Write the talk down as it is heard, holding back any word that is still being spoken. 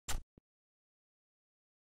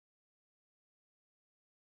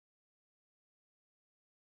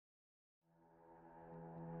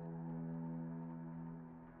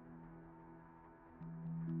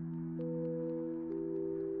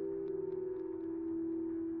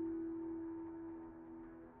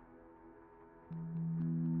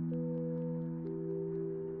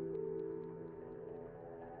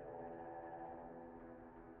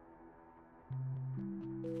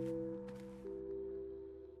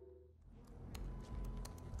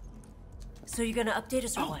So you're gonna update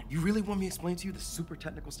us or what? You really want me to explain to you the super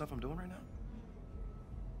technical stuff I'm doing right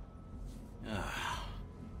now?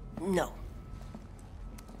 No.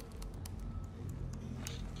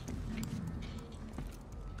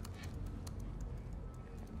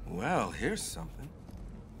 Well, here's something.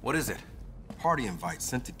 What is it? Party invite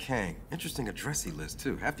sent to Kang. Interesting address he lists,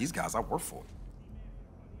 too. Half these guys I work for.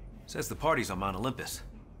 Says the party's on Mount Olympus.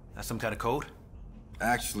 That's some kind of code?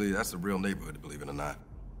 Actually, that's a real neighborhood, believe it or not.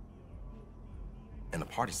 And the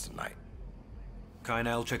party's tonight. Kai and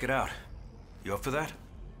I'll check it out. You up for that?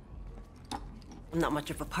 I'm not much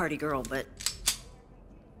of a party girl, but...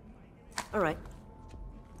 All right.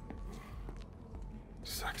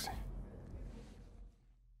 Sexy.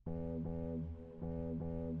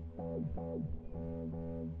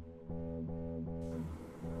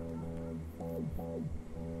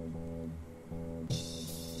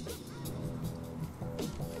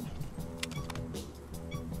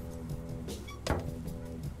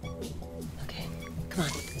 Okay, come on.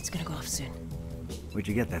 It's gonna go off soon. Where'd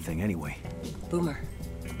you get that thing anyway? Boomer.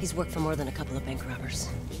 He's worked for more than a couple of bank robbers.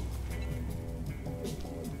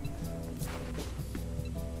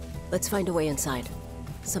 Let's find a way inside.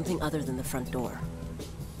 Something other than the front door.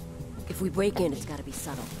 If we break in, it's gotta be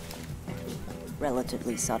subtle.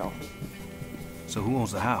 Relatively subtle. So who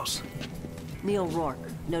owns the house? Neil Rourke,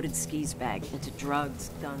 noted skis bag, into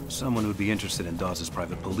drugs, guns. Someone who'd be interested in Dawes'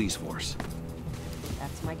 private police force.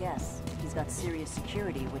 That's my guess. He's got serious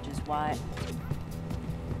security, which is why...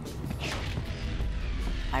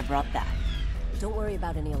 I brought that. Don't worry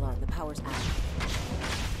about any alarm. The power's out.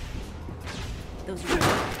 Those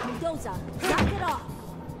are... Mendoza, knock it off!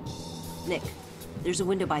 Nick, there's a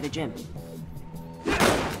window by the gym.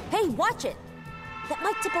 Hey, watch it! That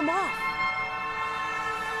might tip him off.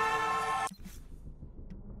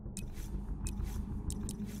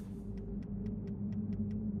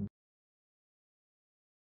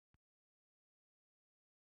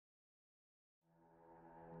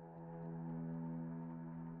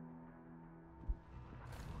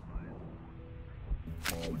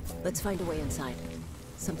 Let's find a way inside.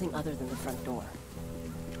 Something other than the front door.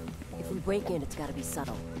 If we break in, it's gotta be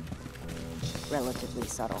subtle. Relatively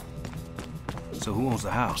subtle. So who owns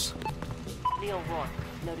the house? Neil Rourke,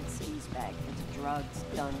 noted skis bag, into drugs,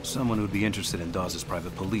 guns. Someone who'd be interested in Dawes'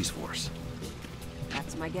 private police force.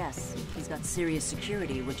 That's my guess. He's got serious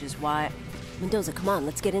security, which is why... Mendoza, come on,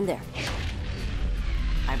 let's get in there.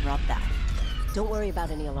 I brought that. Don't worry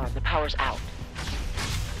about any alarm. The power's out.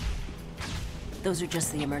 Those are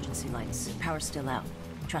just the emergency lights. Power's still out.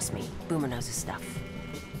 Trust me, Boomer knows his stuff.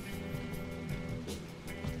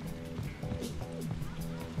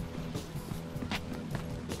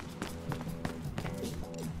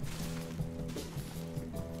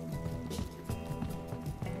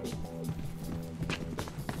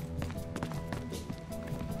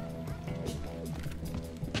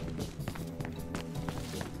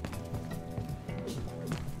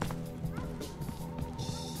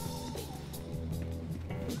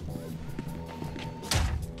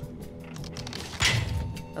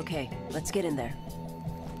 Okay, let's get in there.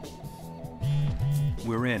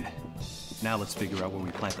 We're in. Now let's figure out where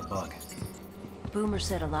we plant the bug. Boomer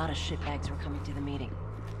said a lot of shitbags were coming to the meeting.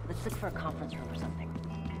 Let's look for a conference room or something.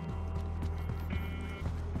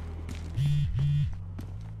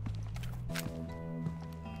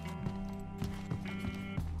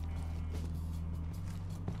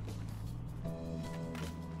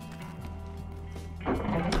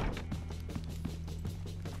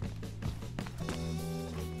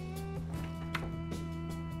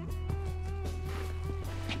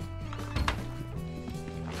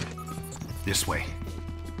 This way.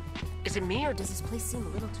 Is it me, or does this place seem a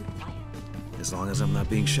little too quiet? As long as I'm not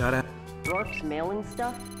being shot at. Rourke's mailing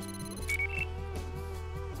stuff?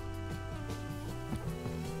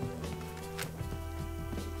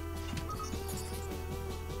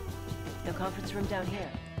 No conference room down here.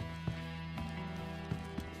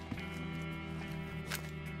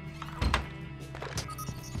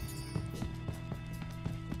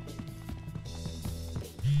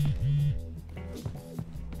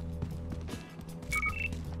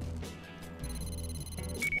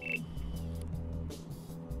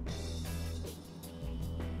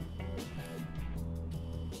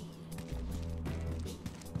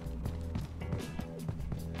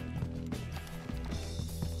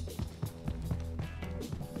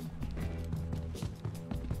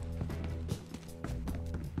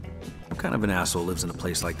 What kind of an asshole lives in a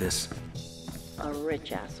place like this? A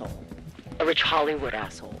rich asshole. A rich Hollywood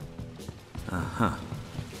asshole. Uh-huh.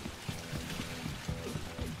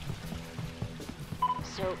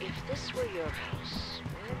 So if this were your house,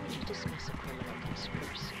 where would you discuss a criminal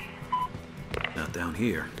conspiracy? down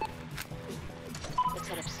here. Let's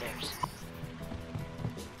head upstairs.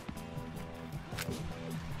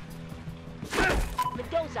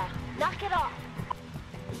 Mendoza, knock it off!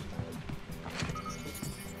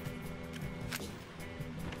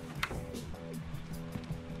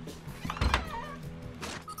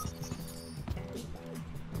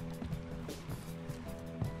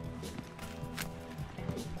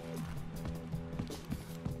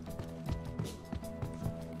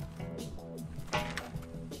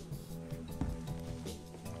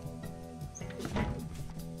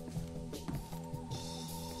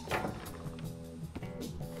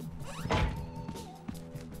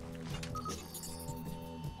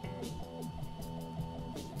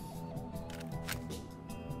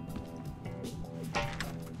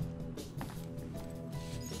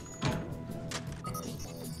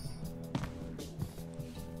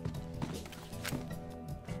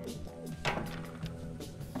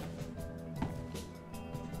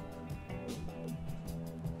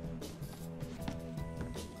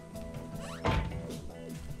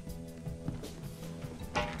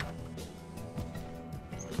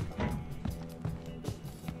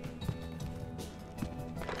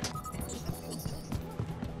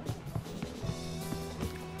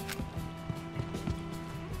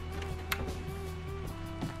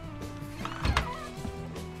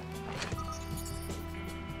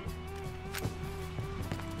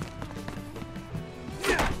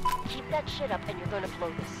 That shit up and you're gonna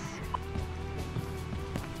blow this.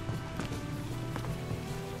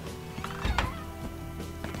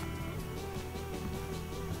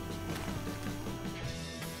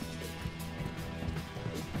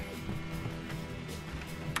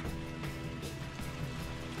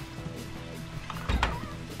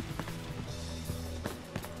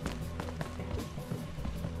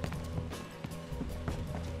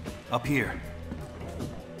 Up here.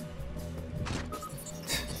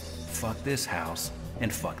 Fuck this house,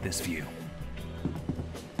 and fuck this view.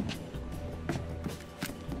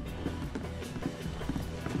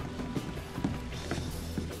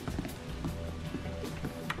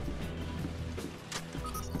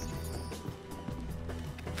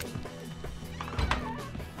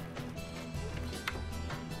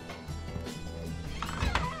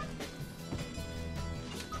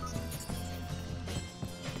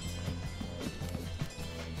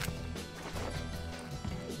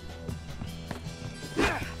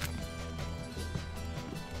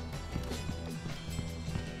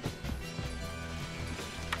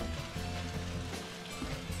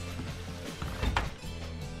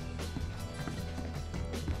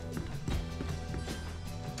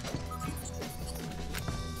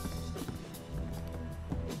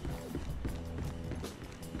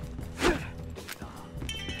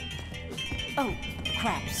 Oh,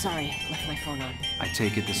 crap, sorry. Left my phone on. I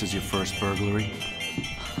take it this is your first burglary?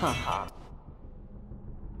 Haha.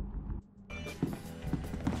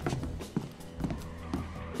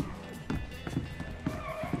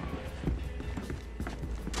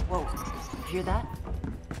 Whoa, hear that?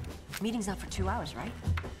 Meeting's not for 2 hours, right?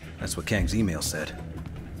 That's what Kang's email said.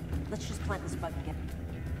 Let's just plant this bug and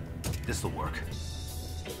get... This'll work.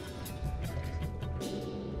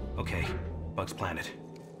 Okay, bug's planted.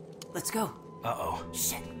 Let's go. Uh-oh.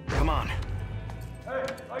 Shit. Come on. Hey,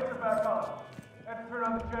 lights are back on. Had to turn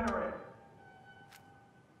on the generator.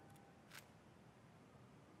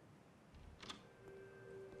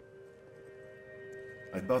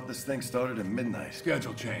 I thought this thing started at midnight.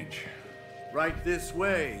 Schedule change. Right this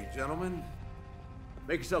way, gentlemen.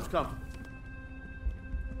 Make yourselves comfortable.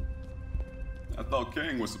 I thought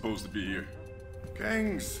Kang was supposed to be here.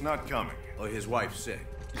 Kang's not coming. Oh, his wife's sick.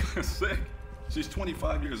 Sick? She's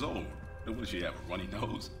 25 years old. And what does she have, a runny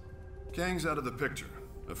nose? Kang's out of the picture,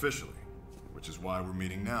 officially. Which is why we're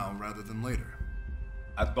meeting now rather than later.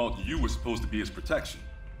 I thought you were supposed to be his protection.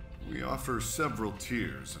 We offer several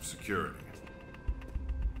tiers of security.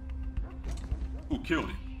 Who killed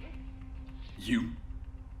him? You?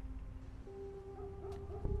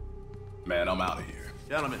 Man, I'm out of here.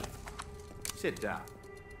 Gentlemen, sit down.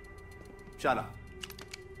 Shut up.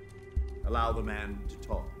 Allow the man to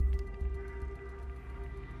talk.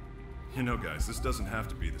 You know, guys, this doesn't have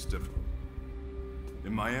to be this difficult.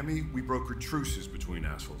 In Miami, we brokered truces between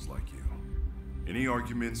assholes like you. Any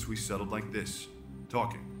arguments we settled like this,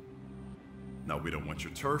 talking. Now, we don't want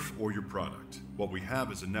your turf or your product. What we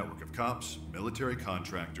have is a network of cops, military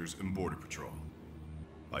contractors, and border patrol.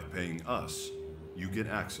 By paying us, you get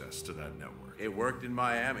access to that network. It worked in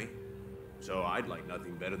Miami, so I'd like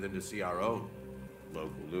nothing better than to see our own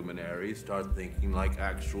local luminaries start thinking like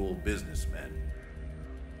actual businessmen.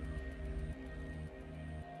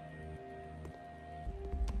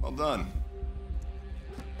 Well done.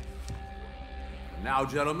 Now,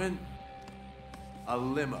 gentlemen, a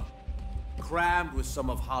limo crammed with some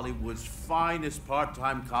of Hollywood's finest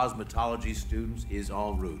part-time cosmetology students is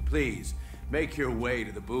en route. Please, make your way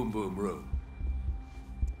to the Boom Boom Room.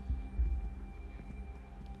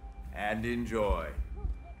 And enjoy.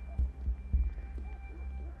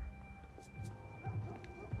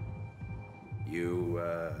 You,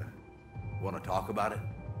 want to talk about it?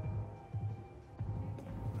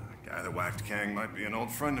 The guy that whacked Kang might be an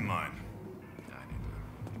old friend of mine. I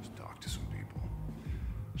need to just talk to some people.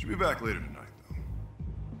 Should be back later tonight, though.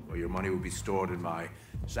 Well, your money will be stored in my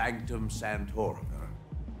Sanctum Sanctorum.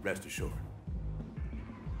 Rest assured.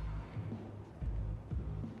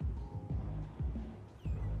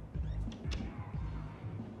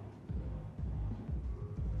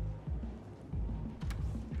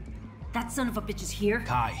 That son of a bitch is here.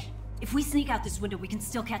 Kai, If we sneak out this window, we can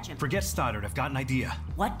still catch him. forget Stoddard. I've got an idea.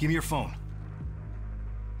 What? Give me your phone.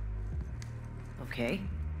 Okay.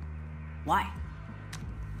 Why?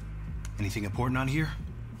 Anything important on here?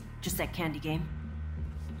 Just that candy game?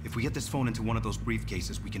 If we get this phone into one of those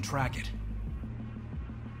briefcases, we can track it.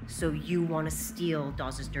 So you want to steal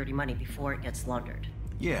Dawes' dirty money before it gets laundered?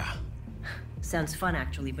 Yeah. Sounds fun,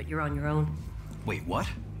 actually, but you're on your own. Wait, what?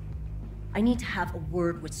 I need to have a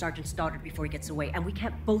word with Sergeant Stoddard before he gets away, and we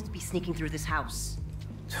can't both be sneaking through this house.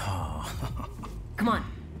 Come on.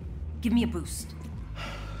 Give me a boost.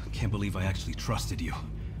 Can't believe I actually trusted you.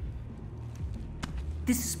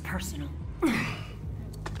 This is personal.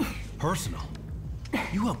 Personal?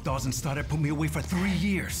 You helped Dawes and Stoddard put me away for 3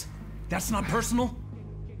 years. That's not personal?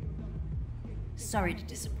 Sorry to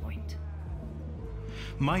disappoint.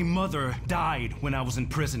 My mother died when I was in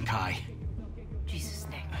prison, Kai. Jesus,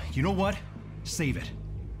 Nick. You know what? Save it.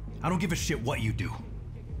 I don't give a shit what you do.